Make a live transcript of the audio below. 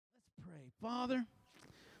Father,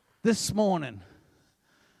 this morning,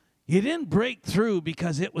 you didn't break through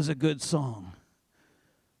because it was a good song.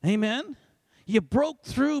 Amen? You broke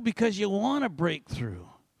through because you want to break through.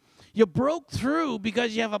 You broke through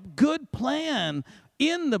because you have a good plan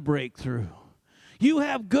in the breakthrough. You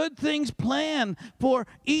have good things planned for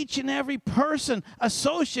each and every person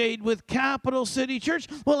associated with Capital City Church.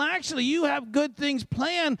 Well, actually, you have good things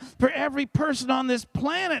planned for every person on this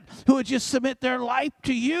planet who would just submit their life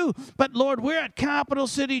to you. But, Lord, we're at Capital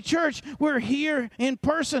City Church. We're here in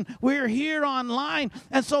person. We're here online.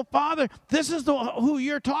 And so, Father, this is who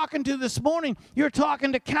you're talking to this morning. You're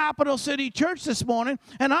talking to Capital City Church this morning.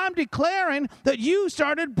 And I'm declaring that you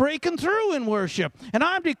started breaking through in worship. And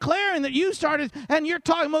I'm declaring that you started... And you're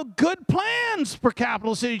talking about good plans for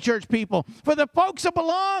Capital City Church people, for the folks that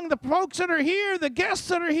belong, the folks that are here, the guests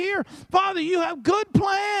that are here. Father, you have good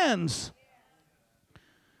plans.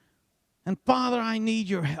 And Father, I need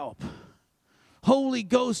your help. Holy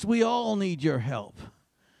Ghost, we all need your help.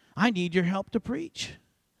 I need your help to preach.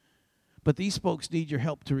 But these folks need your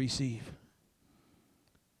help to receive.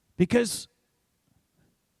 Because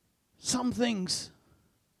some things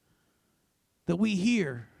that we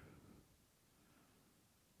hear,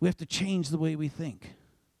 we have to change the way we think.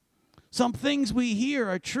 Some things we hear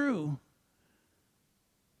are true,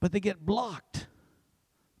 but they get blocked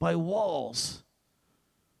by walls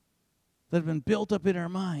that have been built up in our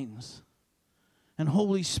minds. And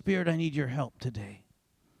Holy Spirit, I need your help today.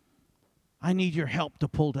 I need your help to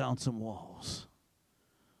pull down some walls.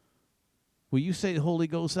 Will you say Holy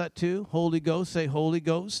Ghost that too? Holy Ghost, say Holy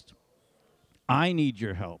Ghost. I need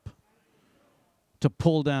your help to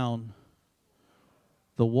pull down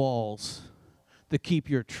the walls that keep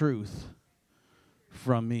your truth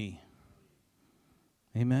from me.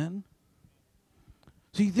 Amen?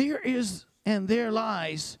 See, there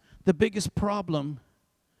lies the biggest problem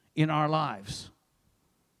in our lives.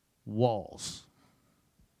 Walls.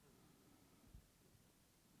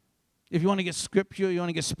 If you want to get scriptural, you want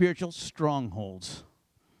to get spiritual, strongholds.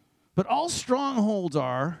 But all strongholds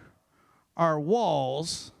are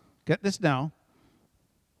walls. Get this now.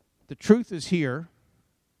 The truth is here.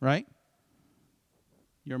 Right?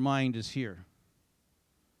 Your mind is here.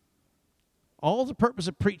 All the purpose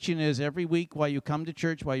of preaching is every week while you come to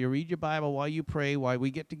church, while you read your Bible, while you pray, while we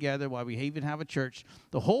get together, while we even have a church,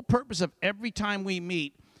 the whole purpose of every time we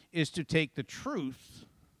meet is to take the truth,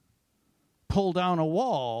 pull down a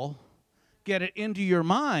wall, get it into your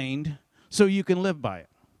mind so you can live by it.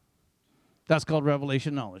 That's called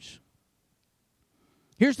revelation knowledge.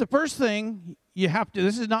 Here's the first thing you have to,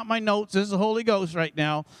 this is not my notes, this is the Holy Ghost right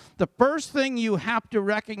now. The first thing you have to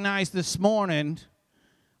recognize this morning,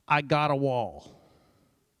 I got a wall.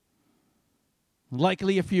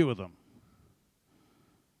 Likely a few of them.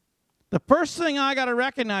 The first thing I got to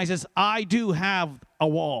recognize is I do have a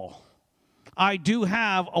wall. I do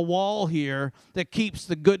have a wall here that keeps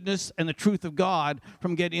the goodness and the truth of God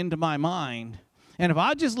from getting into my mind. And if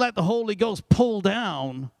I just let the Holy Ghost pull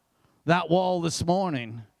down that wall this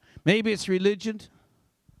morning, maybe it's religion,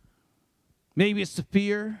 maybe it's the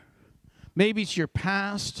fear, maybe it's your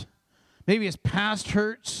past, maybe it's past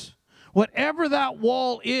hurts. Whatever that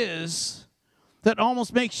wall is that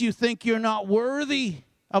almost makes you think you're not worthy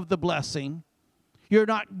of the blessing, you're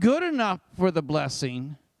not good enough for the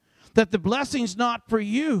blessing, that the blessing's not for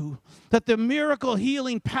you, that the miracle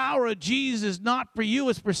healing power of Jesus is not for you,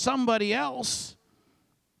 it's for somebody else.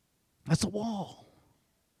 That's a wall.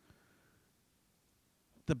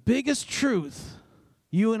 The biggest truth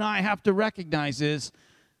you and I have to recognize is,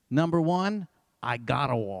 number one, I got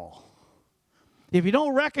a wall. If you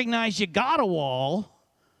don't recognize you got a wall,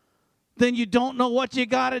 then you don't know what you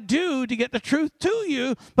got to do to get the truth to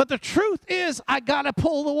you. But the truth is, I got to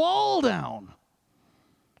pull the wall down.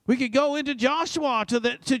 We could go into Joshua to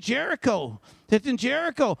Jericho. It's in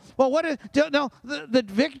Jericho. Well, the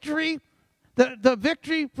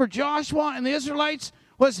victory for Joshua and the Israelites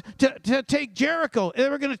was to take Jericho. They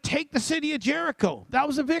were going to take the city of Jericho. That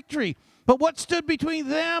was a victory. But what stood between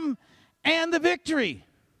them and the victory?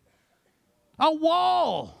 A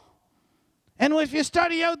wall. And if you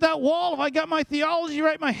study out that wall, if I got my theology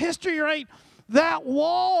right, my history right, that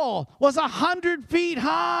wall was 100 feet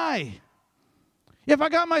high. If I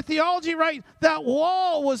got my theology right, that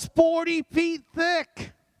wall was 40 feet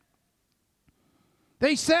thick.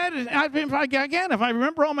 They said, again, if I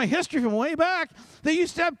remember all my history from way back, they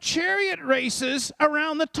used to have chariot races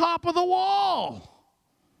around the top of the wall.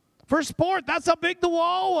 For sport, that's how big the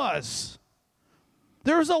wall was.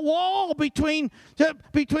 There was a wall between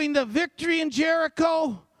the victory in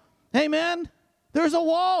Jericho. Amen? There's a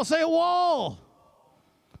wall. Say a wall.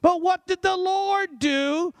 But what did the Lord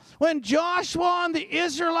do when Joshua and the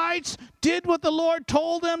Israelites did what the Lord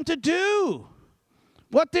told them to do?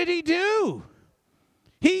 What did he do?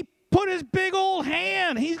 He put his big old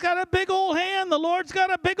hand. He's got a big old hand. The Lord's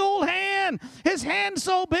got a big old hand. His hand's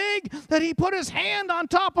so big that he put his hand on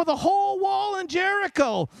top of the whole wall in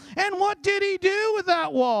Jericho. And what did he do with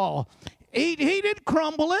that wall? He didn't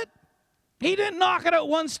crumble it. He didn't knock it out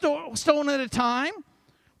one stone at a time.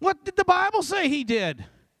 What did the Bible say he did?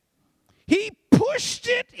 He pushed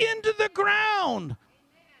it into the ground.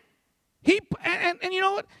 And you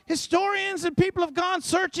know what? Historians and people have gone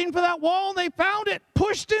searching for that wall, and they found it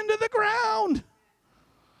pushed into the ground.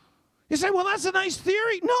 You say, well, that's a nice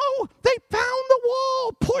theory. No, they found the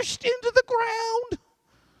wall pushed into the ground.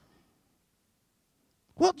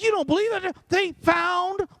 Well, you don't believe it? They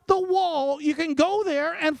found the wall. You can go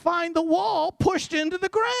there and find the wall pushed into the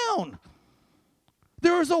ground.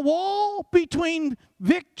 There was a wall between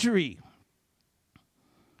victory.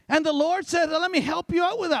 And the Lord said, let me help you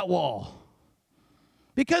out with that wall.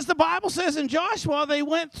 Because the Bible says in Joshua, they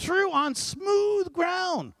went through on smooth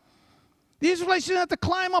ground. The Israelites didn't have to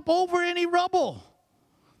climb up over any rubble.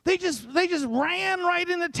 They just ran right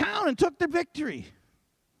into town and took the victory.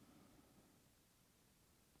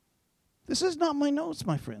 This is not my notes,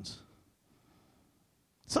 my friends.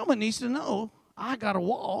 Someone needs to know I got a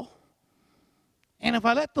wall. And if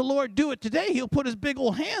I let the Lord do it today, he'll put his big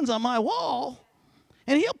old hands on my wall.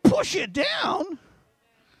 And he'll push it down,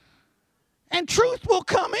 and truth will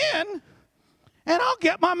come in, and I'll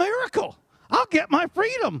get my miracle. I'll get my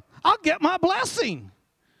freedom. I'll get my blessing.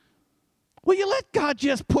 Will you let God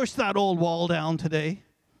just push that old wall down today?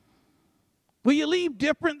 Will you leave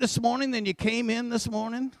different this morning than you came in this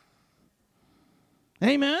morning?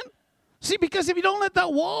 Amen? See, because if you don't let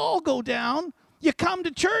that wall go down, you come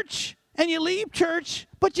to church, and you leave church,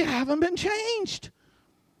 but you haven't been changed.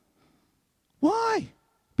 Why?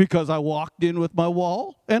 Because I walked in with my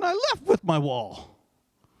wall and I left with my wall.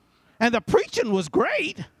 And the preaching was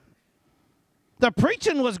great. The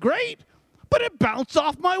preaching was great, but it bounced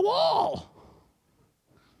off my wall.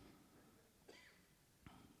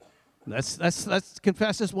 Let's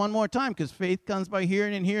confess this one more time, because faith comes by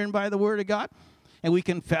hearing and hearing by the word of God. And we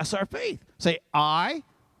confess our faith. Say, I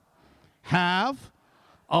have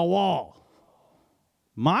a wall.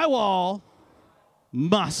 My wall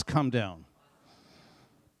must come down.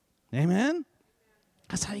 Amen?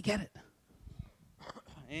 That's how you get it.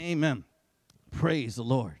 Amen. Praise the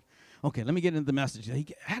Lord. Okay, let me get into the message.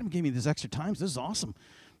 Adam gave me this extra time. This is awesome.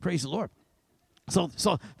 Praise the Lord. So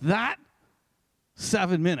that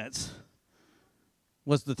 7 minutes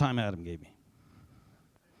was the time Adam gave me.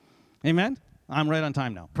 Amen? I'm right on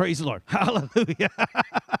time now. Praise the Lord. Hallelujah.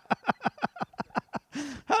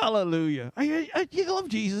 Hallelujah. You love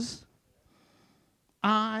Jesus?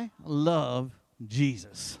 I love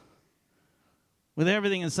Jesus. With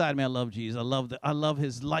everything inside me, I love Jesus. I love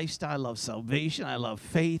his lifestyle. I love salvation. I love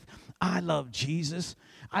faith. I love Jesus.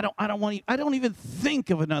 I don't even think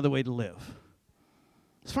of another way to live.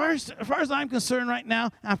 As far as I'm concerned right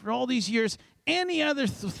now, after all these years, any other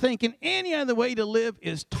thinking, any other way to live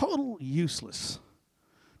is totally useless.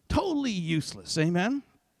 Totally useless. Amen.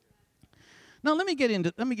 Now let me get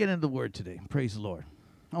into the word today. Praise the Lord.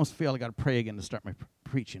 I almost feel I got to pray again to start my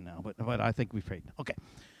preaching now, but I think we prayed. Okay.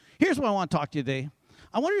 Here's what I want to talk to you today.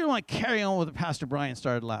 I wonder if you want to carry on with what Pastor Brian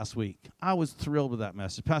started last week. I was thrilled with that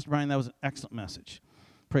message. Pastor Brian, that was an excellent message.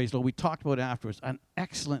 Praise the Lord. We talked about it afterwards. An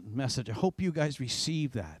excellent message. I hope you guys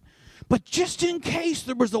received that. But just in case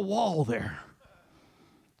there was a wall there,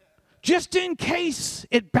 just in case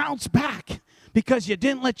it bounced back because you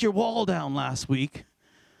didn't let your wall down last week,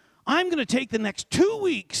 I'm going to take the next 2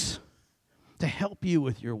 weeks to help you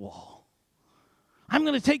with your wall. I'm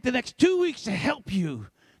going to take the next 2 weeks to help you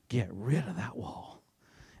get rid of that wall.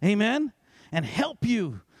 Amen? And help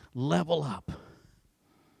you level up.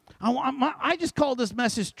 I just call this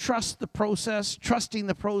message Trust the Process, Trusting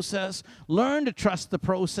the Process. Learn to trust the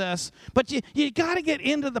process. But you got to get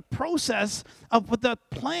into the process of the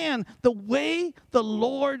plan, the way the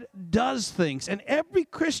Lord does things. And every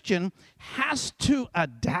Christian has to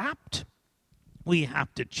adapt. We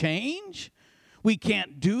have to change. We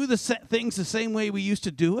can't do things the same way we used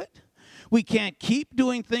to do it. We can't keep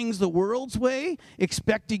doing things the world's way,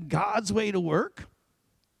 expecting God's way to work.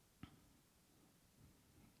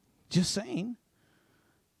 Just saying.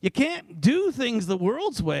 You can't do things the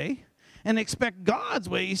world's way and expect God's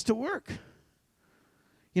ways to work.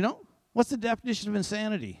 You know, what's the definition of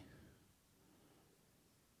insanity?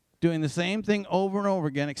 Doing the same thing over and over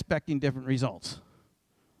again, expecting different results.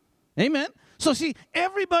 Amen. So see,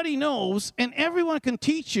 everybody knows and everyone can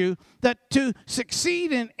teach you that to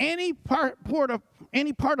succeed in any part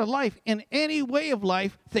of life, in any way of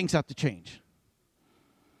life, things have to change.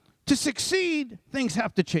 To succeed, things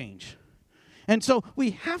have to change. And so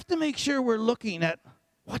we have to make sure we're looking at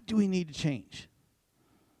what do we need to change.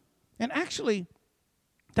 And actually,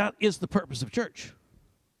 that is the purpose of church.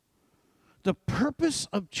 The purpose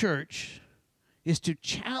of church is to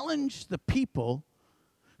challenge the people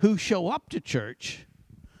who show up to church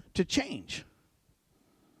to change.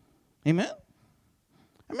 Amen?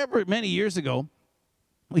 I remember many years ago,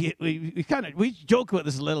 we joke about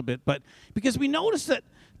this a little bit, but because we noticed that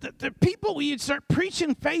the people, we'd start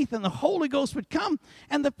preaching faith and the Holy Ghost would come,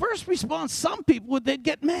 and the first response, some people would, they'd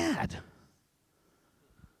get mad.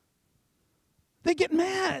 They get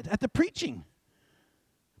mad at the preaching.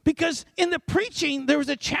 Because in the preaching, there was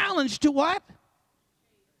a challenge to what?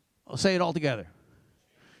 I'll say it all together.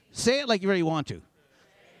 Say it like you really want to.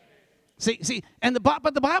 See,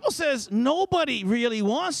 but the Bible says nobody really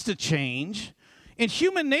wants to change. And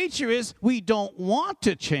human nature is we don't want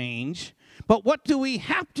to change. But what do we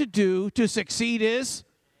have to do to succeed is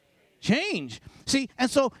change. See,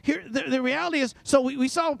 and so here the reality is, so we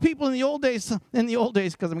saw people in the old days,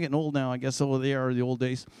 because I'm getting old now, I guess, so they are the old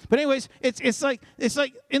days. But anyways, it's like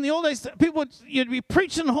in the old days, people you'd be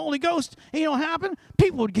preaching the Holy Ghost, and you know what happened?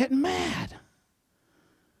 People would get mad.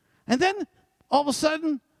 And then all of a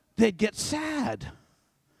sudden, they'd get sad.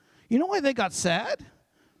 You know why they got sad?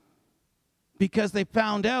 Because they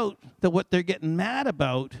found out that what they're getting mad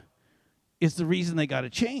about is the reason they got to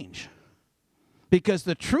change. Because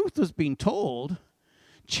the truth was being told,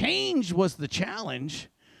 change was the challenge.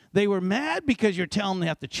 They were mad because you're telling them they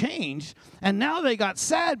have to change, and now they got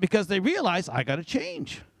sad because they realized, I got to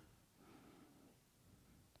change.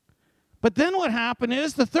 But then what happened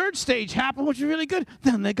is the third stage happened, which was really good.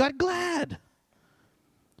 Then they got glad.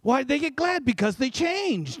 Why did they get glad? Because they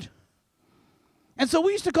changed. And so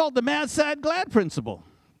we used to call it the mad, sad, glad principle.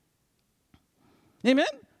 Amen?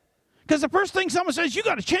 Because the first thing someone says, you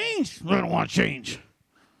got to change. I don't want to change.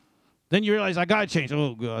 Then you realize, I got to change.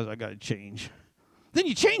 Oh, God, I got to change. Then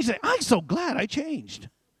you change it. I'm so glad I changed.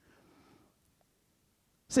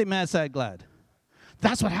 Say mad, sad, glad.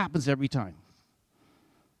 That's what happens every time.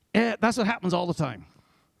 That's what happens all the time.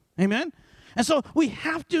 Amen? And so we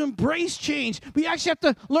have to embrace change. We actually have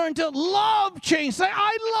to learn to love change. Say,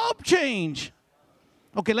 I love change.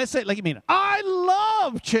 Okay, let's say it like you mean it. I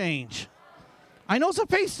love change. I know it's a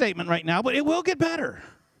faith statement right now, but it will get better.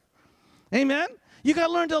 Amen? You got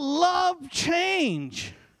to learn to love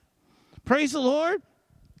change. Praise the Lord.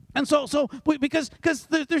 And because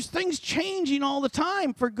there's things changing all the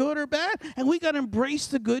time for good or bad, and we got to embrace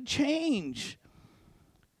the good change.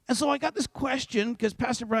 And so I got this question because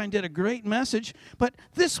Pastor Brian did a great message, but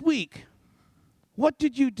this week, what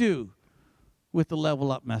did you do with the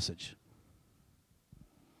Level Up message?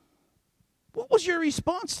 What was your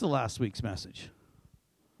response to last week's message?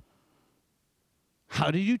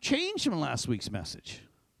 How did you change from last week's message?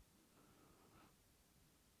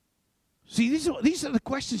 See, these are the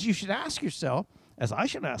questions you should ask yourself, as I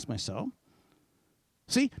should ask myself.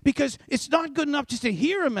 See, because it's not good enough just to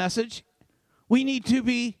hear a message. We need to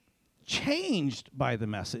be changed by the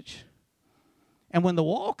message. And when the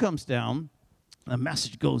wall comes down, the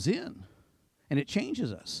message goes in, and it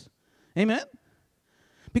changes us. Amen?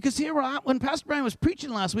 Because here, when Pastor Brian was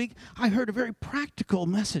preaching last week, I heard a very practical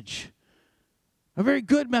message. A very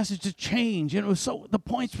good message to change. And it was the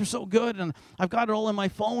points were so good, and I've got it all in my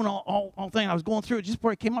phone, all thing. I was going through it just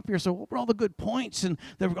before I came up here, so what were all the good points? And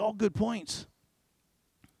they were all good points.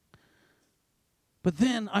 But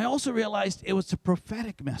then I also realized it was a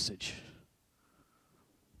prophetic message.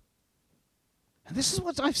 And this is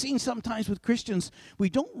what I've seen sometimes with Christians. We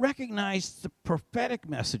don't recognize the prophetic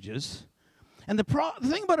messages. And the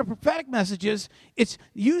thing about a prophetic message is it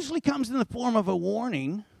usually comes in the form of a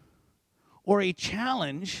warning or a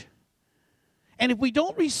challenge. And if we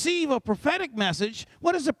don't receive a prophetic message,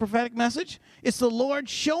 what is a prophetic message? It's the Lord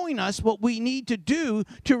showing us what we need to do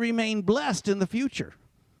to remain blessed in the future.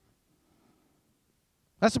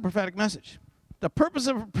 That's a prophetic message. The purpose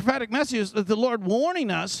of a prophetic message is that the Lord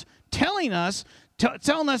warning us, telling us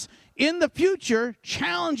in the future,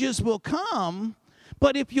 challenges will come,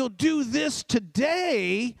 but if you'll do this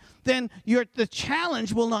today, then the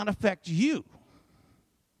challenge will not affect you.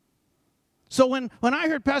 So when I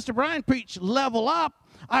heard Pastor Brian preach Level Up,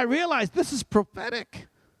 I realized this is prophetic.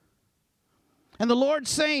 And the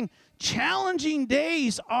Lord's saying, challenging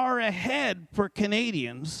days are ahead for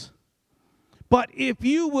Canadians, but if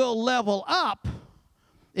you will level up,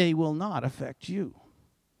 they will not affect you.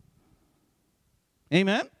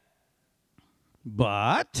 Amen?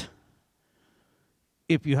 But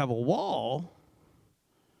if you have a wall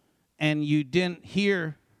and you didn't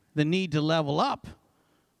hear the need to level up,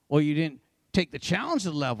 or you didn't take the challenge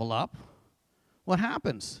to level up, what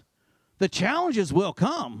happens? The challenges will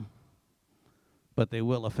come, but they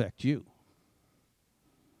will affect you.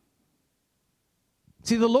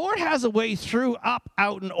 See, the Lord has a way through, up,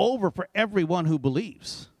 out, and over for everyone who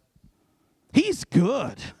believes. He's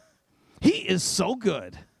good. He is so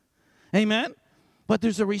good. Amen? But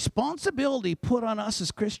there's a responsibility put on us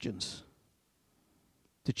as Christians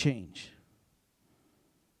to change,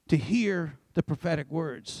 to hear the prophetic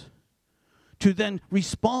words, to then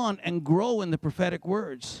respond and grow in the prophetic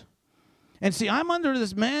words. And see, I'm under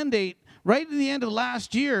this mandate right at the end of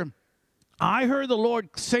last year. I heard the Lord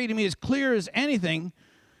say to me as clear as anything,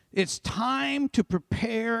 it's time to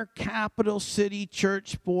prepare Capital City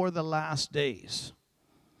Church for the last days.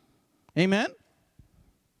 Amen?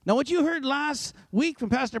 Now, what you heard last week from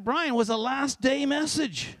Pastor Brian was a last day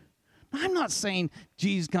message. I'm not saying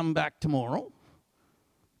Jesus coming back tomorrow.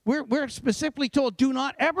 We're specifically told, do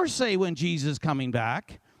not ever say when Jesus is coming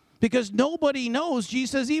back, because nobody knows. Jesus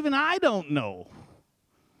says, even I don't know.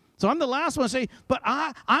 So I'm the last one to say, but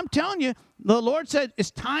I'm telling you, the Lord said it's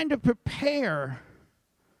time to prepare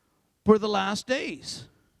for the last days.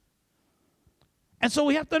 And so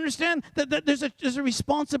we have to understand that there's a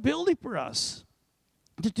responsibility for us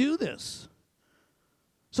to do this.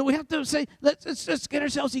 So we have to say, let's get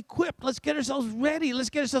ourselves equipped. Let's get ourselves ready. Let's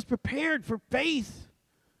get ourselves prepared for faith.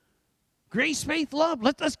 Grace, faith, love.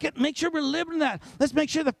 Let's make sure we're living that. Let's make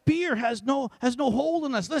sure the fear has no hold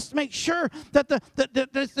on us. Let's make sure that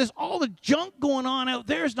there's all the junk going on out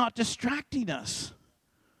there is not distracting us.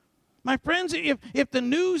 My friends, if the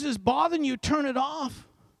news is bothering you, turn it off.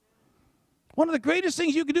 One of the greatest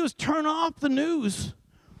things you can do is turn off the news.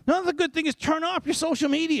 Another good thing is turn off your social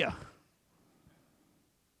media.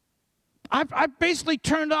 I've basically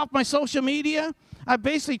turned off my social media. I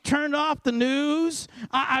basically turned off the news.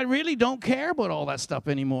 I really don't care about all that stuff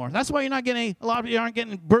anymore. That's why a lot of you aren't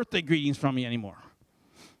getting birthday greetings from me anymore.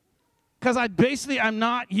 Because I'm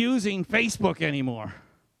not using Facebook anymore.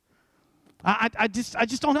 I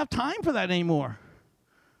just don't have time for that anymore.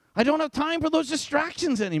 I don't have time for those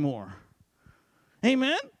distractions anymore.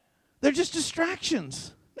 Amen? They're just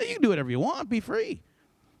distractions. Now, you can do whatever you want. Be free.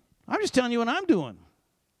 I'm just telling you what I'm doing.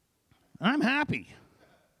 And I'm happy.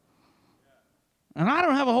 And I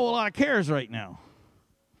don't have a whole lot of cares right now.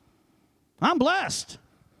 I'm blessed.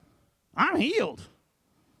 I'm healed.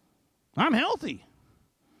 I'm healthy.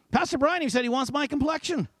 Pastor Brian, he said he wants my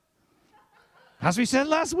complexion. As we said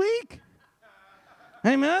last week.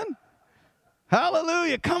 Amen?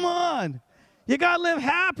 Hallelujah. Come on. You got to live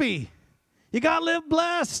happy. You got to live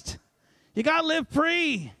blessed. You got to live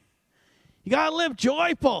free. You got to live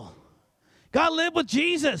joyful. You got to live with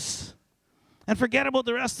Jesus. And forget about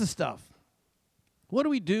the rest of the stuff. What do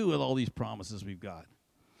we do with all these promises we've got?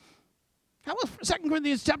 How about 2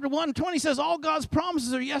 Corinthians chapter 1:20 says all God's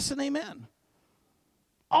promises are yes and amen.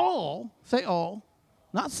 All, say all,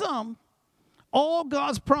 not some. All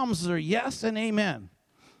God's promises are yes and amen.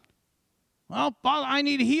 Well, Father, I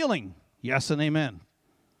need healing. Yes and amen.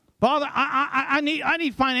 Father, I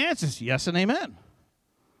need finances. Yes and amen.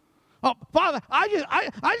 Oh, Father,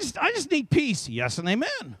 I just need peace. Yes and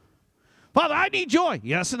amen. Father, I need joy.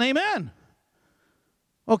 Yes and amen.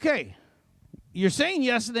 Okay, you're saying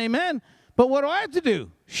yes and amen, but what do I have to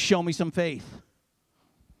do? Show me some faith.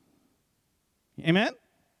 Amen?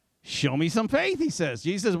 Show me some faith, he says.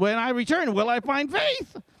 Jesus says, when I return, will I find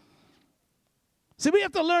faith? See, we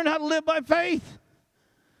have to learn how to live by faith.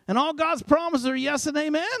 And all God's promises are yes and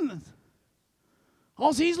amen.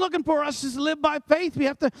 All he's looking for us is to live by faith. We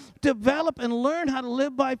have to develop and learn how to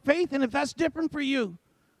live by faith. And if that's different for you,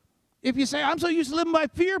 if you say, I'm so used to living by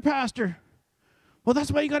fear, Pastor. Well,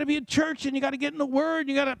 that's why you got to be in church and you got to get in the Word.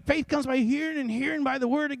 Faith comes by hearing and hearing by the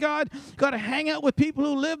Word of God. You got to hang out with people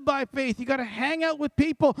who live by faith. You got to hang out with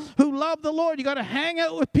people who love the Lord. You got to hang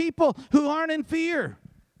out with people who aren't in fear.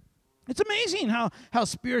 It's amazing how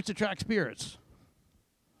spirits attract spirits.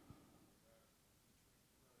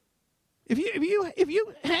 If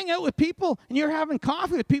you hang out with people and you're having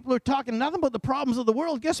coffee with people who are talking nothing but the problems of the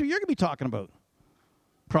world, guess what you're going to be talking about?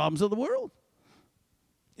 Problems of the world.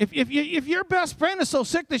 If your best friend is so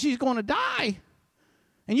sick that she's going to die,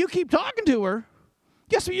 and you keep talking to her,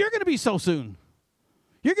 guess what you're going to be so soon?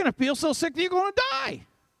 You're going to feel so sick that you're going to die.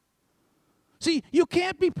 See, you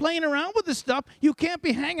can't be playing around with this stuff. You can't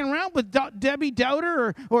be hanging around with Debbie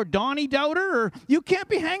Doubter or Donnie Doubter, or you can't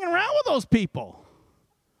be hanging around with those people.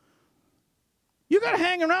 You got to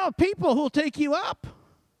hang around with people who will take you up.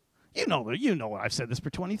 You know what? I've said this for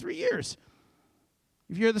 23 years.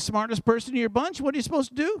 If you're the smartest person in your bunch, what are you supposed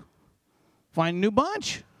to do? Find a new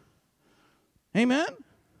bunch. Amen?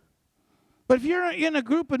 But if you're in a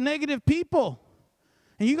group of negative people,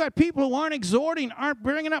 and you got people who aren't exhorting, aren't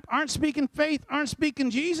bringing up, aren't speaking faith, aren't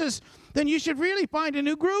speaking Jesus, then you should really find a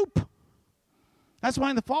new group. That's why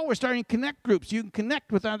in the fall we're starting connect groups. You can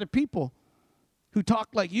connect with other people who talk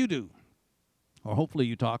like you do. Or hopefully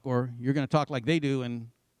you talk, or you're going to talk like they do, and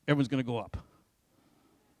everyone's going to go up.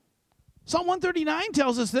 Psalm 139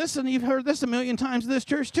 tells us this, and you've heard this a million times in this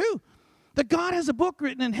church too, that God has a book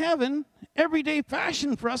written in heaven, everyday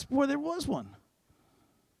fashion for us before there was one.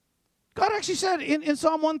 God actually said in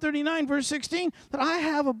Psalm 139, verse 16, that I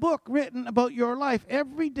have a book written about your life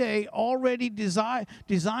every day, already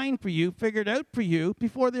designed for you, figured out for you,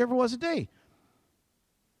 before there ever was a day.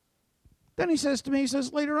 Then he says to me,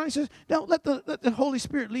 later on, he says, now let the Holy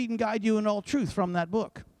Spirit lead and guide you in all truth from that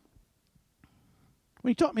book. When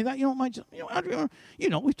he taught me that,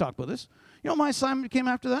 we've talked about this. You know what my assignment became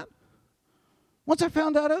after that? Once I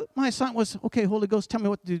found that out, my assignment was, okay, Holy Ghost, tell me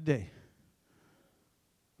what to do today.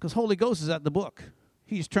 Because Holy Ghost is at the book.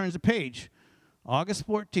 He just turns the page. August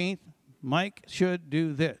 14th, Mike should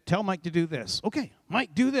do this. Tell Mike to do this. Okay,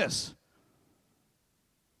 Mike, do this.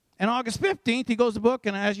 And August 15th, he goes to the book,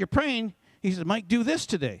 and as you're praying, he says, Mike, do this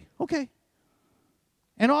today. Okay.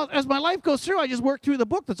 And as my life goes through, I just work through the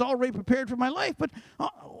book that's already prepared for my life. But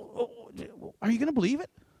are you going to believe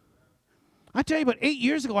it? I tell you, about 8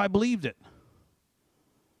 years ago, I believed it.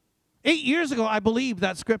 8 years ago, I believed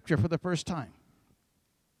that scripture for the first time.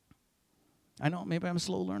 I know, maybe I'm a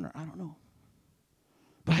slow learner. I don't know.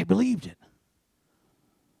 But I believed it.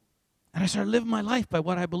 And I started living my life by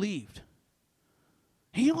what I believed.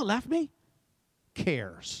 And you know what left me?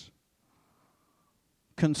 Cares,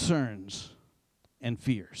 concerns, and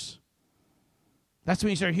fears. That's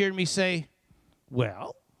when you start hearing me say,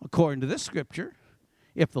 well, according to this scripture,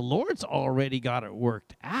 if the Lord's already got it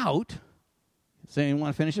worked out, does anyone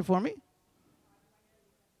want to finish it for me?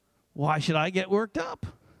 Why should I get worked up?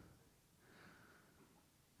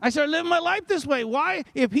 I started living my life this way. Why?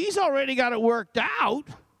 If he's already got it worked out,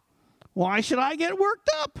 why should I get worked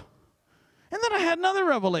up? And then I had another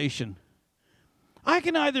revelation. I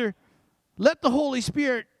can either let the Holy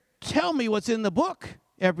Spirit tell me what's in the book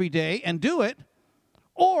every day and do it,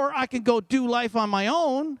 or I can go do life on my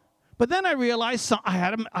own. But then I realized I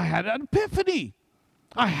had an epiphany.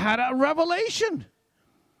 I had a revelation.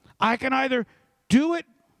 I can either do it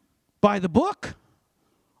by the book,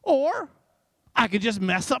 or I could just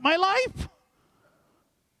mess up my life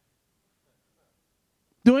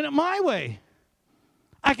doing it my way.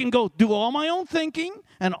 I can go do all my own thinking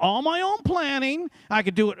and all my own planning. I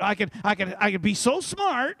could do it. I could be so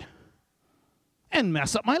smart and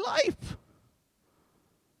mess up my life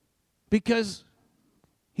because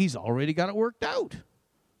he's already got it worked out.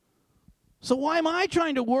 So why am I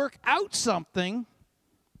trying to work out something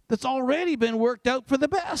that's already been worked out for the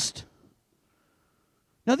best?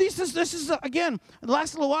 Now, this is again, the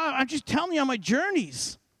last little while, I'm just telling you on my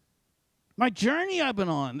journeys. My journey I've been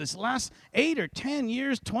on this last 8 or 10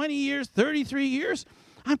 years, 20 years, 33 years.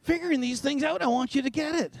 I'm figuring these things out. I want you to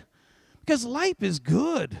get it. Because life is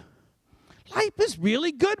good. Life is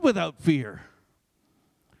really good without fear.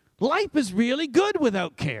 Life is really good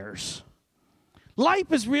without cares.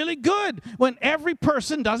 Life is really good when every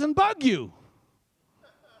person doesn't bug you.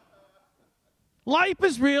 Life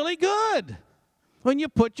is really good when you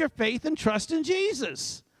put your faith and trust in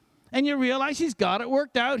Jesus. And you realize he's got it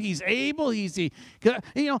worked out. He's able.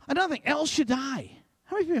 Another thing, El Shaddai.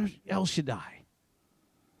 How many of you have El Shaddai?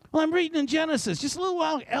 Well, I'm reading in Genesis, just a little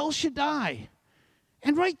while ago, El Shaddai.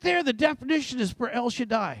 And right there, the definition is for El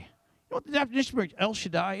Shaddai. You know what the definition for El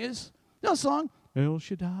Shaddai is? You know the song? El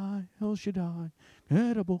Shaddai, El Shaddai.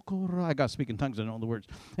 I got to speak in tongues, I don't know the words.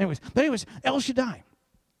 Anyways, El Shaddai.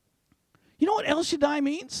 You know what El Shaddai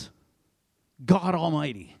means? God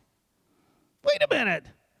Almighty. Wait a minute.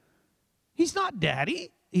 He's not daddy.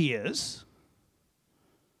 He is.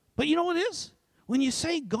 But you know what it is? When you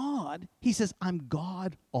say God, he says, I'm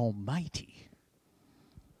God Almighty.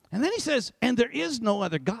 And then he says, and there is no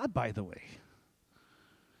other God, by the way.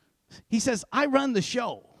 He says, I run the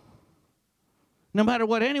show. No matter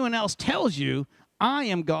what anyone else tells you, I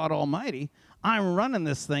am God Almighty. I'm running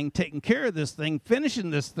this thing, taking care of this thing, finishing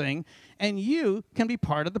this thing, and you can be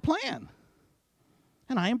part of the plan.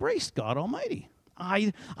 And I embraced God Almighty.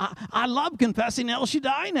 I love confessing El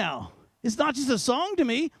Shaddai now. It's not just a song to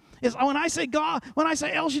me. It's when I say God, when I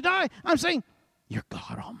say El Shaddai, I'm saying, you're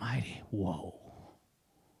God Almighty. Whoa.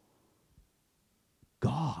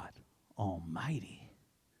 God Almighty.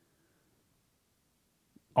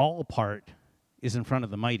 All part is in front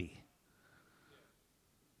of the mighty.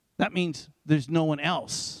 That means there's no one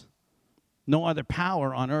else, no other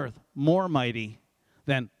power on earth more mighty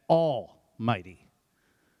than Almighty.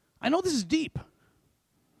 I know this is deep,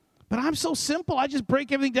 but I'm so simple. I just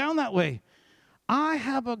break everything down that way. I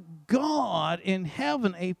have a God in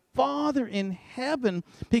heaven, a Father in heaven,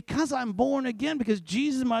 because I'm born again, because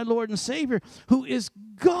Jesus is my Lord and Savior, who is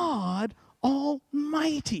God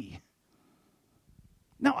Almighty.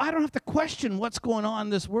 Now, I don't have to question what's going on in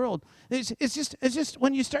this world. It's just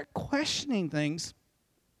when you start questioning things,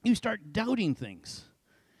 you start doubting things.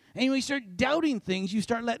 And when you start doubting things, you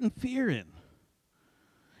start letting fear in.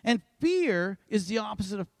 And fear is the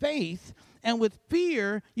opposite of faith. And with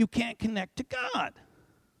fear, you can't connect to God.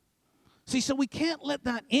 See, so we can't let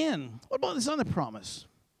that in. What about this other promise?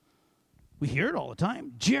 We hear it all the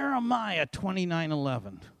time. Jeremiah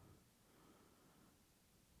 29:11.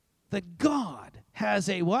 That God has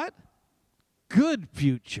a what? Good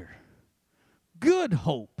future, good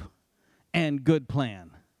hope, and good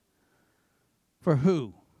plan. For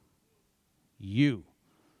who? You.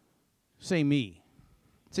 Say me.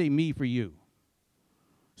 Say me for you.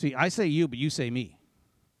 See, I say you, but you say me.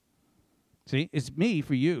 See, it's me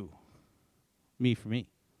for you. Me for me.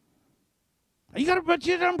 You got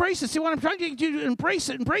to embrace it. See what I'm trying to get you to embrace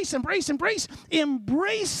it.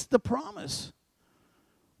 Embrace the promise.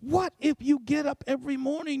 What if you get up every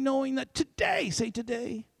morning knowing that today, say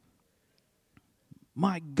today,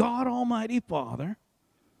 my God Almighty Father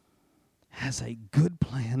has a good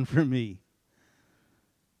plan for me.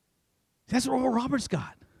 That's what Oral Roberts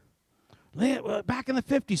got. Back in the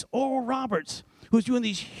 50s, Oral Roberts, who was doing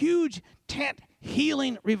these huge tent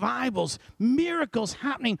healing revivals, miracles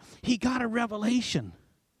happening, he got a revelation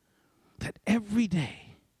that every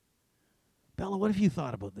day, Bella, what if you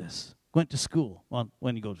thought about this? Went to school, well,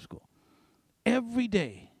 when you go to school. Every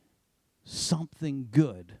day, something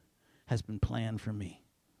good has been planned for me.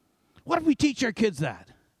 What if we teach our kids that?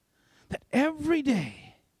 That every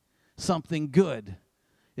day, something good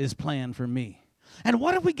is planned for me. And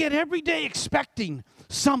what if we get every day expecting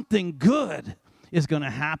something good is going to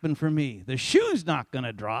happen for me? The shoe's not going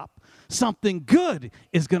to drop. Something good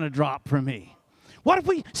is going to drop for me. What if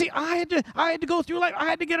we, see, I had to go through life. I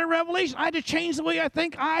had to get a revelation. I had to change the way I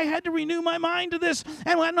think. I had to renew my mind to this.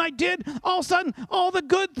 And when I did, all of a sudden, all the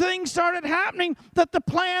good things started happening that the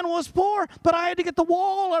plan was for. But I had to get the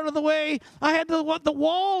wall out of the way. I had the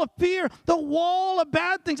wall of fear, the wall of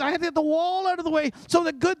bad things. I had to get the wall out of the way so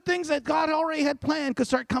the good things that God already had planned could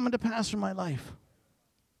start coming to pass for my life.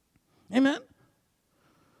 Amen?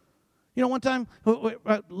 You know, one time,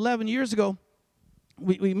 11 years ago,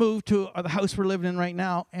 we moved to the house we're living in right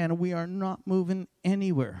now, and we are not moving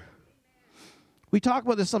anywhere. We talk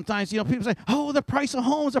about this sometimes. You know, people say, oh, the price of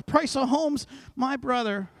homes, the price of homes. My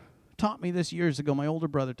brother taught me this years ago. My older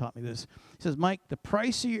brother taught me this. He says, Mike, the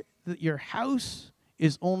price of your house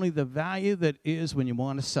is only the value that is when you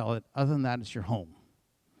want to sell it. Other than that, it's your home.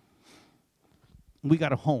 We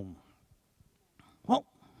got a home. Well,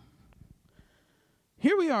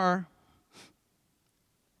 here we are.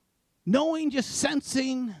 Knowing, just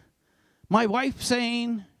sensing, my wife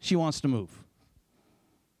saying she wants to move.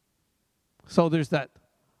 So there's that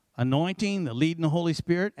anointing, the leading the Holy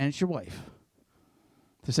Spirit, and it's your wife.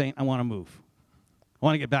 They're saying, I want to move. I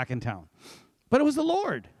want to get back in town. But it was the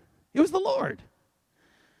Lord. It was the Lord.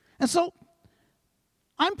 And so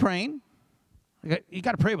I'm praying. You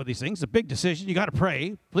got to pray about these things. It's a big decision. You got to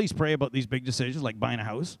pray. Please pray about these big decisions like buying a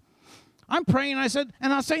house. I'm praying, and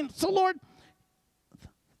I was saying, so Lord,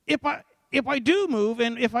 if I do move,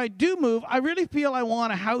 I really feel I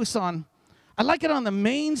want a house I like it on the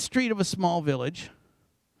main street of a small village.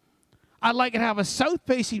 I'd like it to have a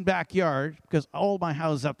south-facing backyard, because all my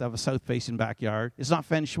houses have to have a south-facing backyard. It's not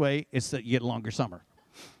feng shui, it's that you get a longer summer.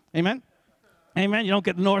 Amen? Amen? You don't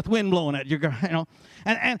get the north wind blowing at you, you know.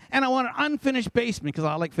 And I want an unfinished basement, because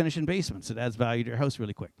I like finishing basements. It adds value to your house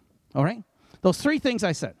really quick. All right? Those three things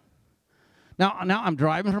I said. Now I'm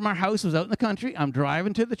driving from our house. It was out in the country. I'm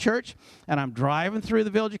driving to the church, and I'm driving through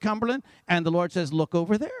the village of Cumberland, and the Lord says, look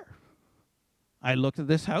over there. I looked at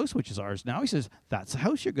this house, which is ours now. He says, that's the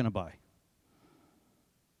house you're going to buy.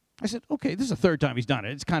 I said, okay, this is the third time he's done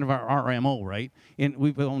it. It's kind of our MO, right? And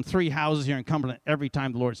we've owned 3 houses here in Cumberland. Every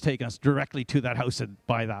time the Lord's taken us directly to that house and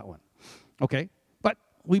buy that one. Okay? But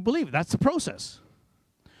we believe it. That's the process.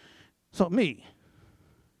 So me,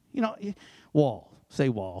 you know, wall. Say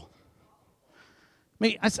wall.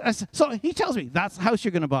 So he tells me, that's the house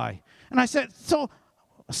you're going to buy. And I said, so,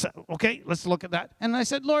 okay, let's look at that. And I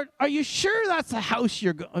said, Lord, are you sure that's the house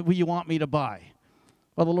you want me to buy?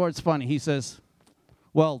 Well, the Lord's funny. He says,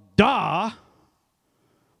 well, duh.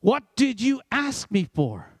 What did you ask me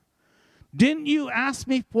for? Didn't you ask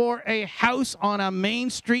me for a house on a main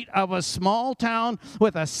street of a small town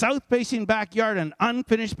with a south-facing backyard and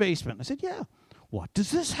unfinished basement? I said, yeah. What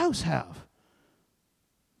does this house have?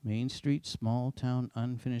 Main street, small town,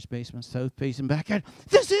 unfinished basement, south-facing backyard.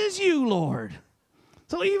 This is you, Lord.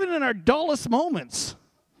 So even in our dullest moments,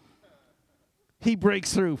 he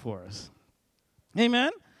breaks through for us.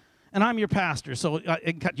 Amen? And I'm your pastor, so I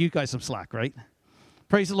can cut you guys some slack, right?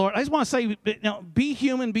 Praise the Lord. I just want to say, be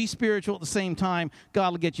human, be spiritual at the same time.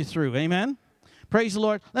 God will get you through. Amen? Praise the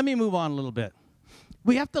Lord. Let me move on a little bit.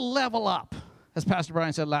 We have to level up, as Pastor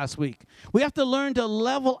Brian said last week. We have to learn to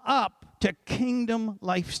level up to kingdom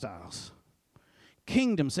lifestyles.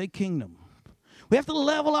 Kingdom, say kingdom. We have to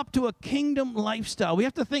level up to a kingdom lifestyle. We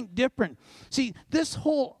have to think different. See, this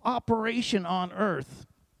whole operation on earth,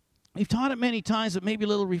 we've taught it many times, but maybe a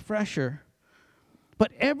little refresher.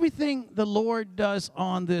 But everything the Lord does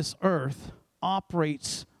on this earth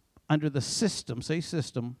operates under the system, say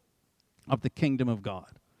system, of the kingdom of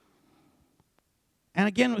God. And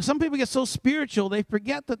again, some people get so spiritual, they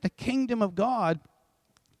forget that the kingdom of God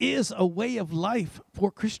is a way of life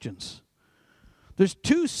for Christians. There's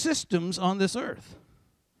two systems on this earth.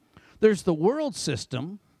 There's the world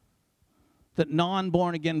system that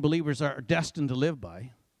non-born-again believers are destined to live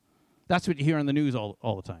by. That's what you hear on the news all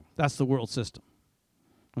the time. That's the world system.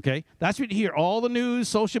 Okay? That's what you hear. All the news,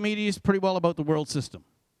 social media is pretty well about the world system.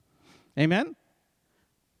 Amen?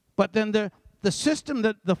 But then the system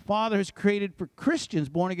that the Father has created for Christians,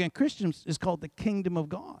 born-again Christians, is called the kingdom of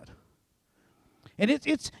God. And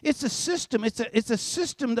it's a system. It's a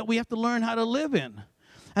system that we have to learn how to live in.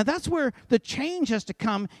 And that's where the change has to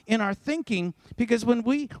come in our thinking, because when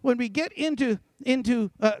we get into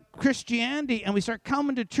Christianity and we start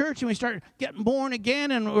coming to church and we start getting born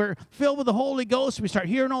again and we're filled with the Holy Ghost, we start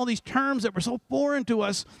hearing all these terms that were so foreign to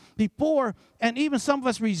us before, and even some of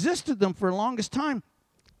us resisted them for the longest time.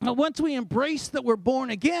 But once we embrace that we're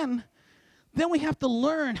born again, then we have to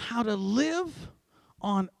learn how to live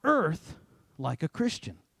on earth like a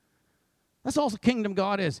Christian. That's all the kingdom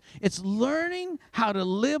God is. It's learning how to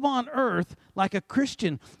live on earth like a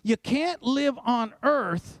Christian. You can't live on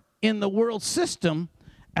earth in the world system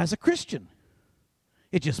as a Christian.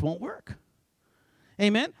 It just won't work.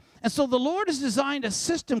 Amen? And so the Lord has designed a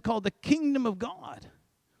system called the kingdom of God.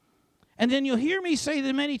 And then you'll hear me say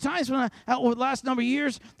that many times over the last number of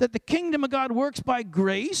years, that the kingdom of God works by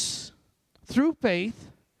grace, through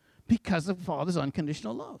faith, because of the Father's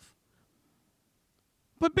unconditional love.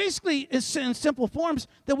 But basically, it's in simple forms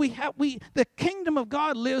that the kingdom of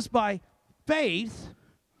God lives by faith,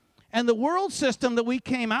 and the world system that we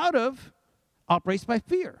came out of operates by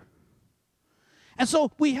fear. And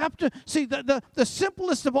so we have to see the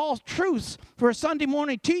simplest of all truths for a Sunday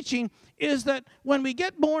morning teaching is that when we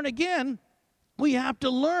get born again, we have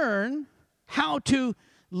to learn how to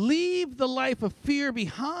leave the life of fear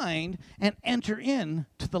behind and enter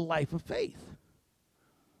into the life of faith.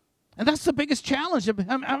 And that's the biggest challenge.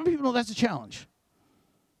 How many people know that's a challenge?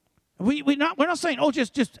 We're not saying, oh,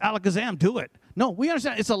 just alakazam, do it. No, we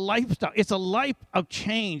understand it's a lifestyle. It's a life of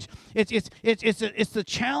change. It's the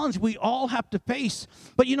challenge we all have to face.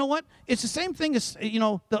 But you know what? It's the same thing as,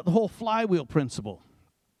 the whole flywheel principle.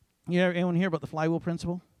 Anyone hear about the flywheel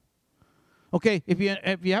principle? Okay, if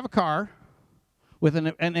you have a car with an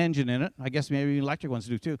engine in it, I guess maybe electric ones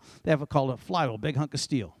do too, they have called a flywheel, big hunk of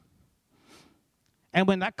steel. And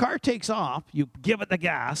when that car takes off, you give it the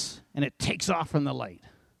gas, and it takes off from the light.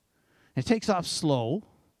 It takes off slow,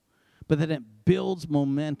 but then it builds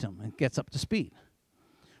momentum and gets up to speed.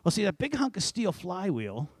 Well, see, that big hunk of steel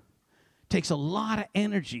flywheel takes a lot of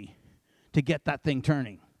energy to get that thing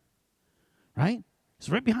turning, right? It's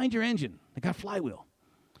right behind your engine. They got a flywheel.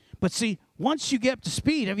 But see, once you get up to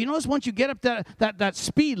speed, have you noticed once you get up to that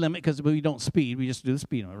speed limit, because we don't speed, we just do the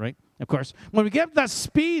speed limit, right? Of course. When we get up to that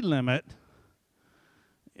speed limit,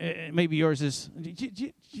 maybe yours is,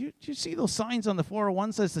 do you see those signs on the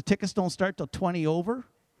 401 says the tickets don't start till 20 over?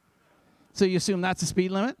 So you assume that's the speed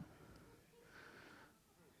limit?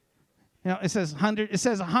 It says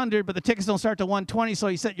 100, but the tickets don't start till 120, so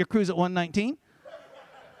you set your cruise at 119?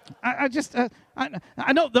 I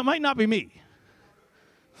know that might not be me.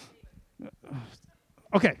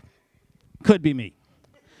 Okay, could be me.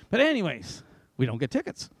 But anyways, we don't get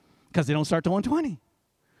tickets because they don't start till 120.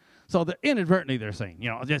 So inadvertently they're saying,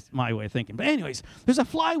 just my way of thinking. But anyways, there's a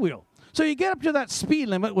flywheel. So you get up to that speed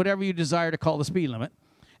limit, whatever you desire to call the speed limit.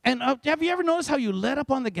 And have you ever noticed how you let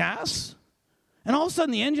up on the gas? And all of a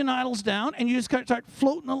sudden the engine idles down and you just start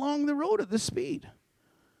floating along the road at this speed.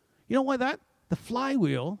 You know why that? The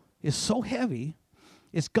flywheel is so heavy,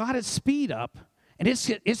 it's got its speed up, And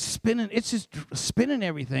it's spinning, it's just spinning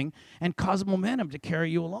everything and causing momentum to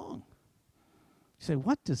carry you along. You say,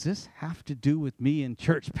 what does this have to do with me in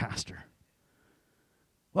church, Pastor?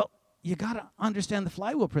 Well, you got to understand the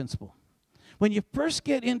flywheel principle. When you first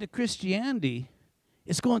get into Christianity,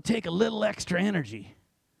 it's going to take a little extra energy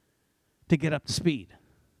to get up to speed.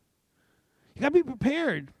 You got to be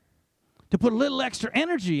prepared to put a little extra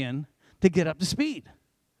energy in to get up to speed.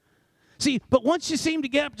 See, but once you seem to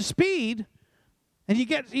get up to speed, and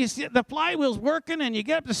you see the flywheel's working and you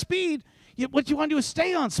get up to speed, what you want to do is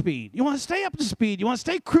stay on speed. You want to stay up to speed. You want to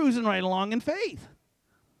stay cruising right along in faith.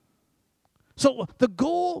 So the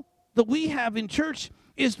goal that we have in church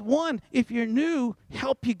is, one, if you're new,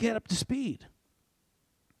 help you get up to speed.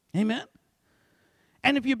 Amen?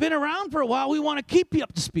 And if you've been around for a while, we want to keep you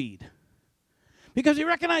up to speed. Because we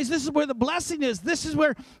recognize this is where the blessing is. This is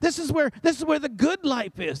where the good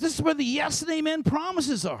life is. This is where the yes and amen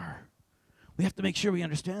promises are. We have to make sure we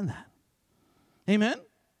understand that. Amen?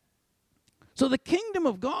 So the kingdom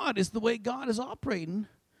of God is the way God is operating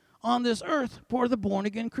on this earth for the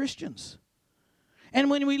born-again Christians.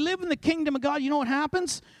 And when we live in the kingdom of God, you know what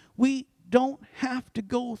happens? We don't have to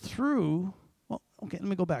go through, well, okay, let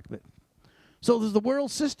me go back a bit. So there's the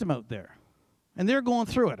world system out there, and they're going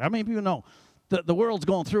through it. How many people know the world's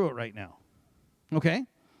going through it right now? Okay?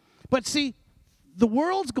 But see, the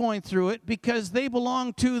world's going through it because they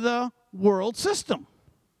belong to the world system.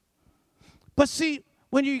 But see,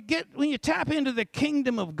 when you tap into the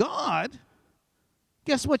kingdom of God,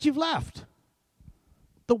 guess what you've left?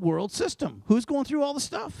 The world system. Who's going through all the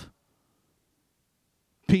stuff?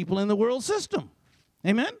 People in the world system.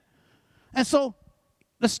 Amen? And so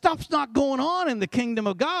the stuff's not going on in the kingdom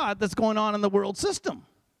of God that's going on in the world system.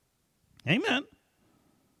 Amen?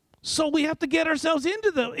 So we have to get ourselves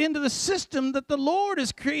into the system that the Lord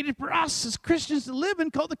has created for us as Christians to live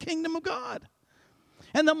in, called the kingdom of God.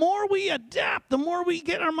 And the more we adapt, the more we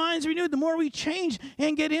get our minds renewed, the more we change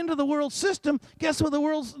and get into the world system, guess what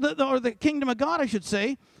the kingdom of God, I should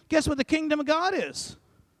say, guess what the kingdom of God is?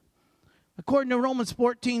 According to Romans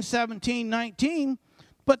 14, 17, 19,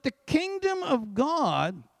 but the kingdom of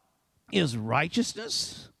God is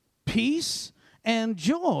righteousness, peace, and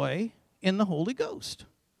joy in the Holy Ghost.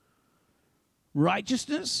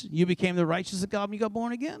 Righteousness, you became the righteousness of God when you got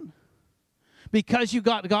born again. Because you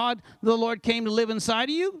got God, the Lord came to live inside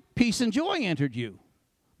of you, peace and joy entered you.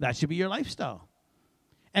 That should be your lifestyle.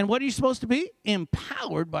 And what are you supposed to be?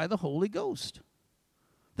 Empowered by the Holy Ghost.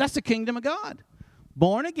 That's the kingdom of God.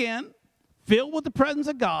 Born again, filled with the presence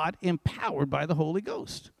of God, empowered by the Holy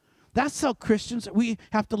Ghost. That's how Christians, we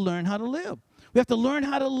have to learn how to live. We have to learn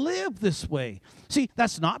how to live this way. See,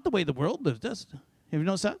 that's not the way the world lives, does it? Have you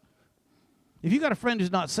noticed that? If you got a friend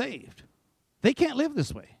who's not saved, they can't live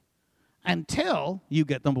this way until you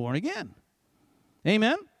get them born again.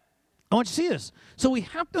 Amen? I want you to see this. So we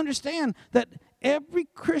have to understand that every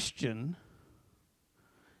Christian,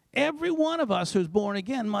 every one of us who's born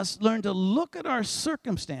again, must learn to look at our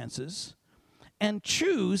circumstances and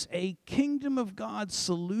choose a kingdom of God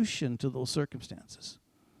solution to those circumstances.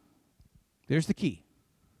 There's the key.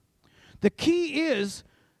 The key is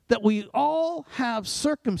that we all have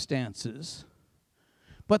circumstances,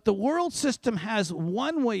 but the world system has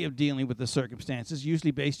one way of dealing with the circumstances,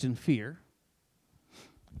 usually based in fear.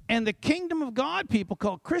 And the kingdom of God people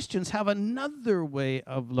called Christians have another way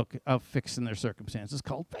of fixing their circumstances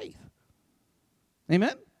called faith.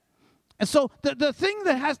 Amen? And so the thing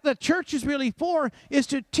that the church is really for is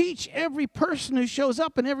to teach every person who shows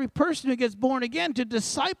up and every person who gets born again to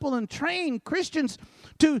disciple and train Christians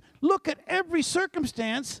to look at every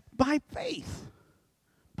circumstance by faith.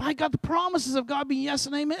 By God, the promises of God being yes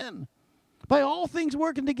and amen. By all things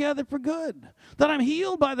working together for good. That I'm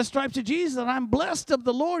healed by the stripes of Jesus. That I'm blessed of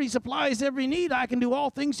the Lord. He supplies every need. I can do all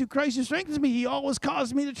things through Christ who strengthens me. He always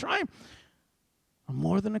causes me to triumph. I'm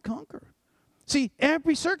more than a conqueror. See,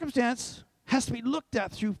 every circumstance has to be looked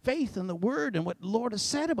at through faith in the Word and what the Lord has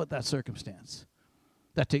said about that circumstance.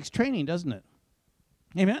 That takes training, doesn't it?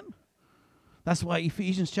 Amen? That's why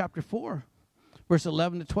Ephesians chapter 4, verse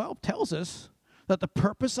 11 to 12 tells us that the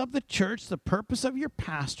purpose of the church, the purpose of your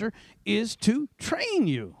pastor, is to train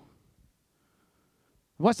you.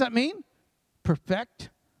 What's that mean? Perfect,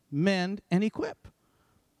 mend, and equip.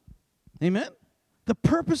 Amen? The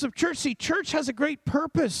purpose of church. See, church has a great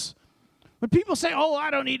purpose. When people say, oh, I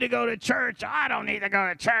don't need to go to church. I don't need to go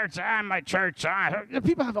to church. I'm my church.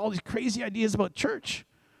 People have all these crazy ideas about church.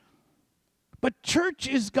 But church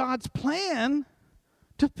is God's plan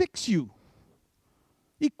to fix you,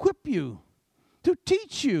 equip you, to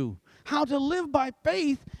teach you, how to live by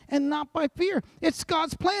faith and not by fear. It's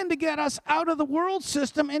God's plan to get us out of the world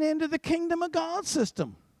system and into the kingdom of God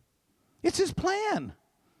system. It's his plan.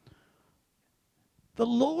 The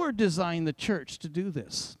Lord designed the church to do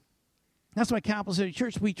this. That's why Capital City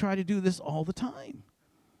Church, we try to do this all the time.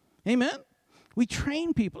 Amen? We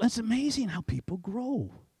train people. It's amazing how people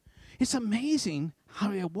grow. It's amazing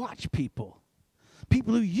how you watch people.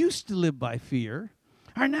 People who used to live by fear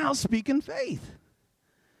are now speaking faith.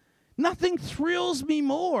 Nothing thrills me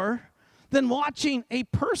more than watching a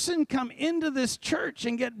person come into this church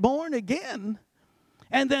and get born again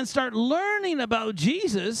and then start learning about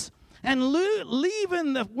Jesus and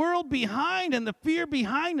leaving the world behind and the fear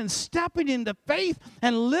behind and stepping into faith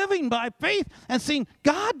and living by faith and seeing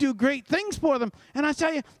God do great things for them. And I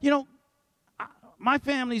tell you, my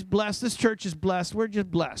family's blessed. This church is blessed. We're just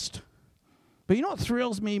blessed. But you know what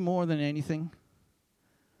thrills me more than anything?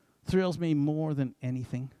 Thrills me more than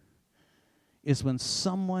anything is when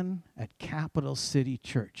someone at Capital City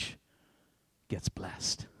Church gets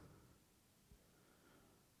blessed.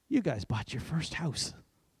 You guys bought your first house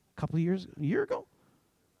a year ago?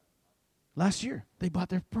 Last year, they bought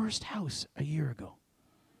their first house a year ago.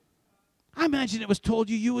 I imagine it was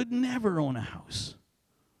told you would never own a house.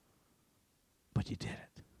 But you did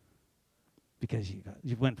it. Because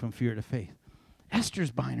you went from fear to faith.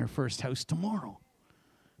 Esther's buying her first house tomorrow.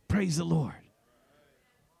 Praise the Lord.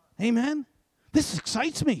 Amen? This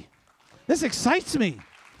excites me. This excites me.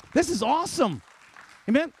 This is awesome.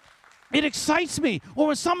 Amen? It excites me. Or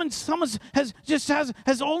when someone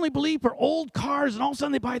has only believed for old cars, and all of a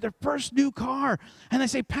sudden they buy their first new car, and they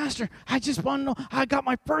say, Pastor, I just want to know, I got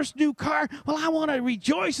my first new car. Well, I want to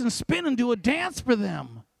rejoice and spin and do a dance for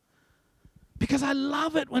them. Because I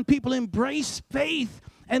love it when people embrace faith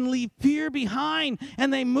and leave fear behind,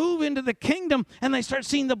 and they move into the kingdom, and they start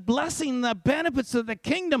seeing the blessing, the benefits of the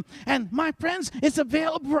kingdom. And my friends, it's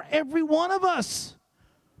available for every one of us.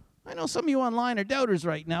 I know some of you online are doubters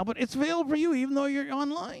right now, but it's available for you even though you're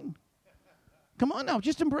online. Come on now,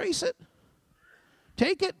 just embrace it.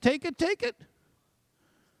 Take it, take it, take it.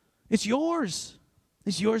 It's yours.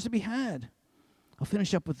 It's yours to be had. I'll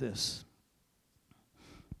finish up with this.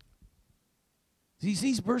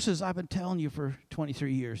 These verses I've been telling you for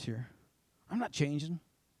 23 years here. I'm not changing.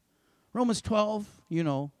 Romans 12,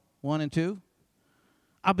 1 and 2.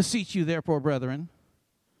 I beseech you, therefore, brethren,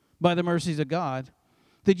 by the mercies of God,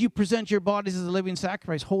 that you present your bodies as a living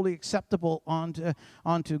sacrifice, wholly acceptable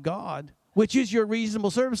unto God, which is your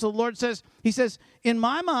reasonable service. So the Lord says, he says, in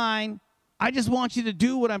my mind, I just want you to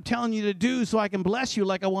do what I'm telling you to do so I can bless you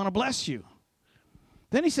like I want to bless you.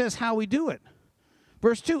 Then he says how we do it.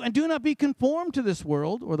 Verse 2, and do not be conformed to this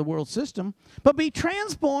world or the world system, but be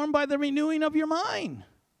transformed by the renewing of your mind.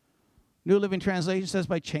 New Living Translation says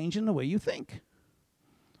by changing the way you think.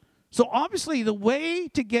 So obviously the way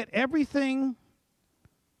to get everything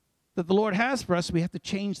that the Lord has for us, we have to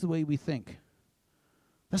change the way we think.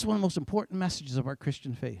 That's one of the most important messages of our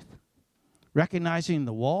Christian faith. Recognizing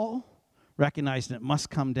the wall, recognizing it must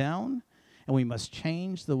come down, and we must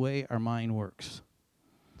change the way our mind works.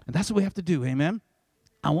 And that's what we have to do, amen?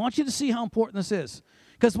 I want you to see how important this is.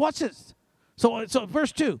 Because watch this. So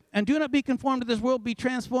verse 2, and do not be conformed to this world, be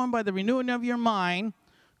transformed by the renewing of your mind,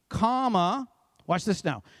 comma, watch this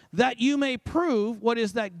now, that you may prove what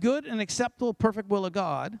is that good and acceptable, perfect will of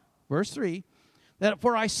God. Verse 3, that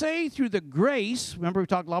for I say through the grace, remember we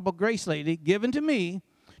talked a lot about grace lately, given to me,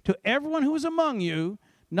 to everyone who is among you,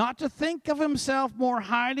 not to think of himself more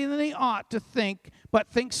highly than he ought to think, but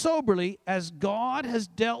think soberly, as God has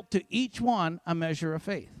dealt to each one a measure of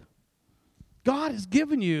faith. God has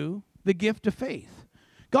given you the gift of faith.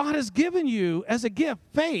 God has given you as a gift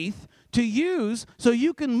faith to use so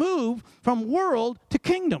you can move from world to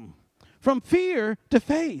kingdom, from fear to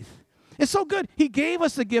faith. It's so good. He gave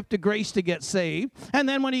us the gift of grace to get saved. And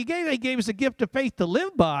then when he gave us a gift of faith to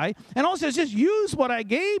live by. And also says, just use what I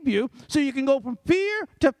gave you so you can go from fear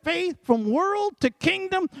to faith, from world to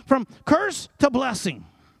kingdom, from curse to blessing.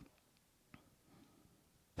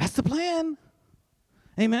 That's the plan.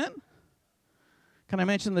 Amen? Can I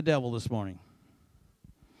mention the devil this morning?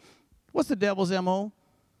 What's the devil's MO?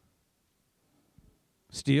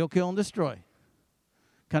 Steal, kill, and destroy.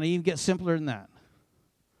 Can I even get simpler than that?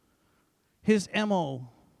 His MO,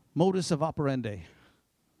 modus of operandi,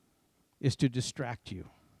 is to distract you.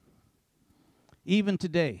 Even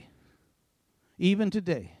today,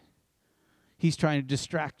 he's trying to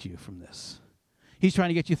distract you from this. He's trying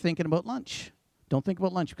to get you thinking about lunch. Don't think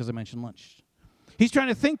about lunch because I mentioned lunch. He's trying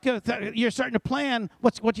to think, you're starting to plan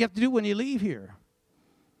what you have to do when you leave here.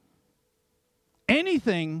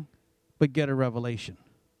 Anything but get a revelation.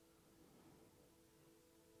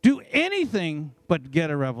 Do anything but get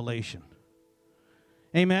a revelation.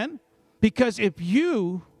 Amen? Because if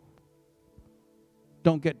you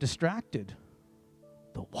don't get distracted,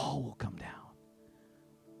 the wall will come down.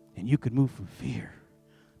 And you could move from fear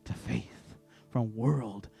to faith, from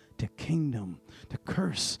world to kingdom, to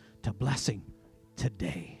curse to blessing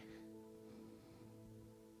today.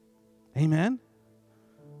 Amen?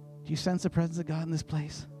 Do you sense the presence of God in this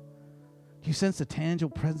place? Do you sense the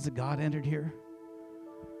tangible presence of God entered here?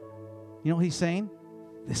 You know what he's saying?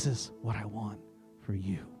 This is what I want for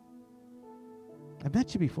you. I've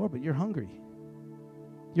met you before, but you're hungry.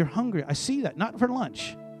 You're hungry. I see that. Not for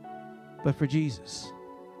lunch, but for Jesus.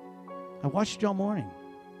 I watched you all morning.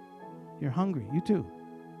 You're hungry. You too.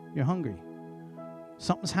 You're hungry.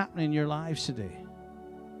 Something's happening in your lives today.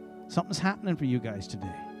 Something's happening for you guys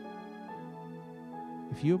today.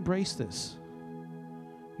 If you embrace this,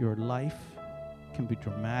 your life can be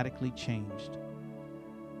dramatically changed.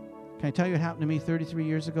 Can I tell you what happened to me 33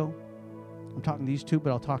 years ago? I'm talking to these two, but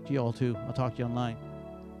I'll talk to you all too. I'll talk to you online.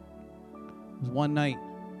 It was one night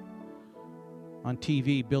on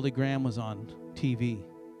TV. Billy Graham was on TV.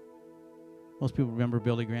 Most people remember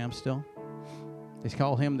Billy Graham still. They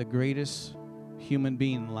call him the greatest human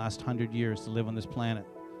being in the last 100 years to live on this planet.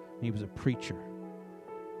 And he was a preacher.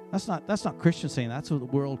 That's not Christian saying, that's what the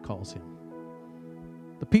world calls him.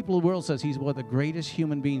 The people of the world says he's one of the greatest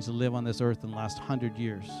human beings to live on this earth in the last 100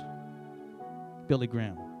 years. Billy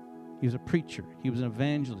Graham. He was a preacher. He was an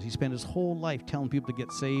evangelist. He spent his whole life telling people to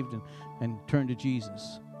get saved and turn to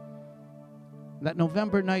Jesus. That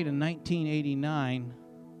November night in 1989,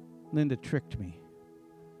 Linda tricked me.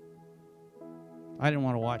 I didn't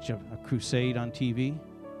want to watch a crusade on TV.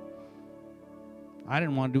 I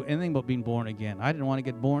didn't want to do anything but being born again. I didn't want to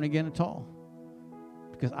get born again at all.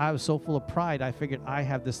 Because I was so full of pride, I figured I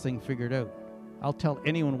have this thing figured out. I'll tell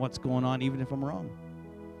anyone what's going on, even if I'm wrong.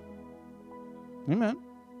 Amen.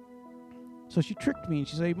 So she tricked me, and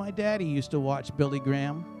she said, my daddy used to watch Billy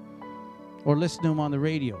Graham or listen to him on the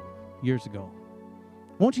radio years ago.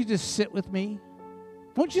 Won't you just sit with me?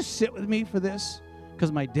 Won't you sit with me for this?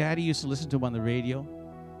 Because my daddy used to listen to him on the radio.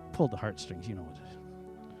 Pulled the heartstrings, you know what it is.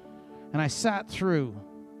 And I sat through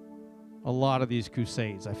a lot of these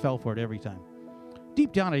crusades. I fell for it every time.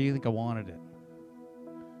 Deep down, I didn't think I wanted it.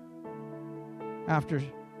 After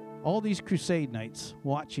all these crusade nights,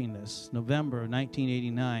 watching this, November of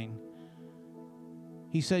 1989,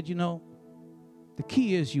 he said, you know, the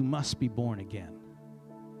key is you must be born again.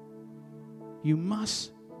 You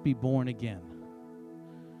must be born again.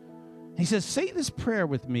 He says, say this prayer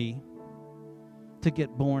with me to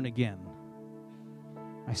get born again.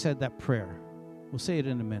 I said that prayer. We'll say it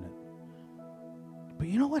in a minute. But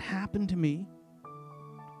you know what happened to me?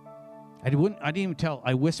 I didn't even tell.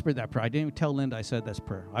 I whispered that prayer. I didn't even tell Linda I said this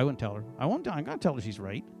prayer. I wouldn't tell her. I'm going to tell her she's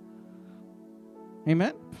right.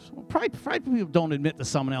 Amen? Pride people don't admit that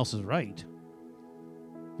someone else is right.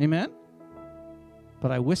 Amen?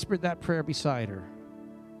 But I whispered that prayer beside her.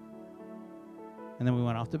 And then we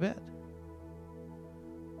went off to bed.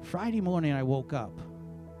 Friday morning I woke up.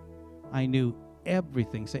 I knew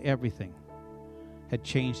everything, say everything, had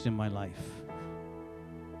changed in my life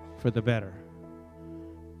for the better.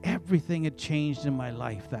 Everything had changed in my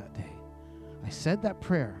life that day. I said that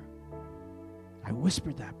prayer. I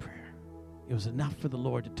whispered that prayer. It was enough for the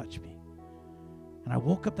Lord to touch me. And I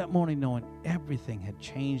woke up that morning knowing everything had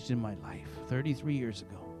changed in my life 33 years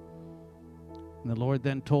ago. And the Lord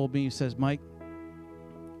then told me, he says, Mike,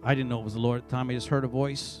 I didn't know it was the Lord at the time. I just heard a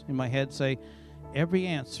voice in my head say, every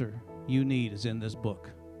answer you need is in this book.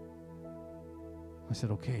 I said,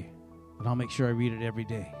 okay, but I'll make sure I read it every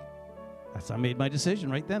day. I made my decision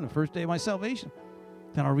right then, the first day of my salvation.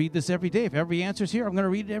 Then I'll read this every day. If every answer's here, I'm going to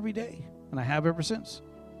read it every day. And I have ever since,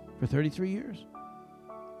 for 33 years.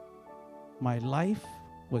 My life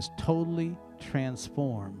was totally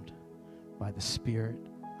transformed by the Spirit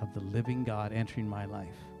of the living God entering my life.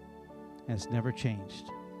 And it's never changed.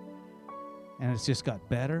 And it's just got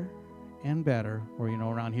better and better, or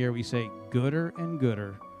around here we say gooder and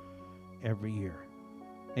gooder every year.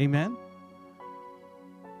 Amen?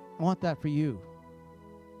 I want that for you.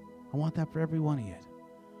 I want that for every one of you.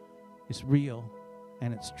 It's real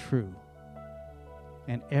and it's true.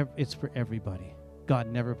 And it's for everybody. God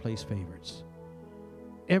never plays favorites.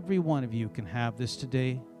 Every one of you can have this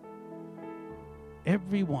today.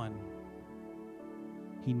 Every one.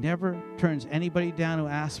 He never turns anybody down who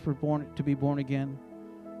asks to be born again.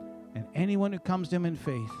 And anyone who comes to him in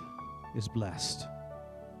faith is blessed.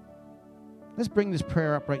 Let's bring this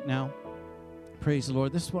prayer up right now. Praise the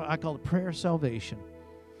Lord. This is what I call the prayer of salvation.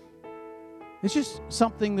 It's just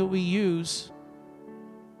something that we use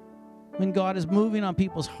when God is moving on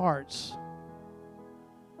people's hearts,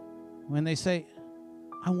 when they say,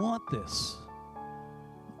 I want this.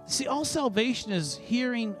 See, all salvation is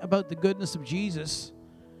hearing about the goodness of Jesus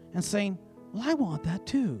and saying, well, I want that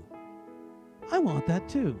too. I want that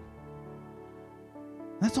too.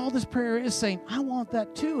 That's all this prayer is, saying, I want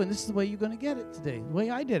that too. And this is the way you're going to get it today, the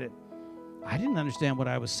way I did it. I didn't understand what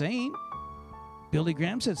I was saying. Billy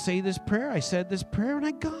Graham said, say this prayer. I said this prayer and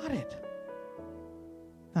I got it.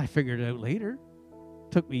 I figured it out later.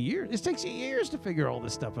 It took me years. It takes you years to figure all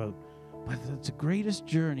this stuff out. But it's the greatest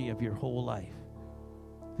journey of your whole life,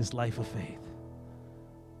 this life of faith.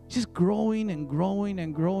 Just growing and growing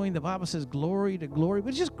and growing. The Bible says glory to glory, but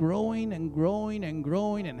it's just growing and growing and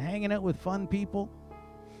growing and hanging out with fun people.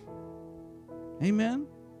 Amen?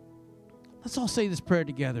 Let's all say this prayer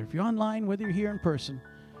together. If you're online, whether you're here in person,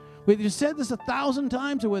 whether you said this 1,000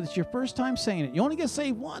 times or whether it's your first time saying it, you only get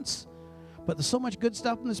saved once. But there's so much good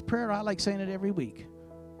stuff in this prayer, I like saying it every week.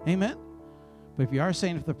 Amen? But if you are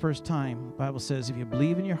saying it for the first time, the Bible says if you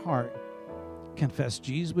believe in your heart, confess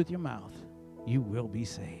Jesus with your mouth, you will be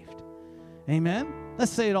saved. Amen?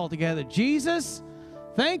 Let's say it all together. Jesus,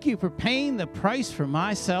 thank you for paying the price for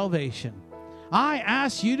my salvation. I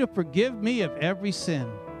ask you to forgive me of every sin.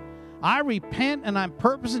 I repent and I'm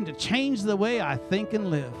purposing to change the way I think and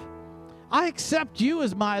live. I accept you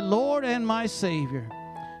as my Lord and my Savior.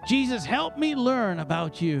 Jesus, help me learn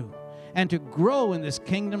about you and to grow in this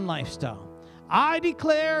kingdom lifestyle. I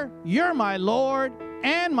declare you're my Lord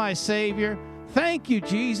and my Savior. Thank you,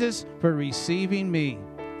 Jesus, for receiving me.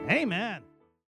 Amen.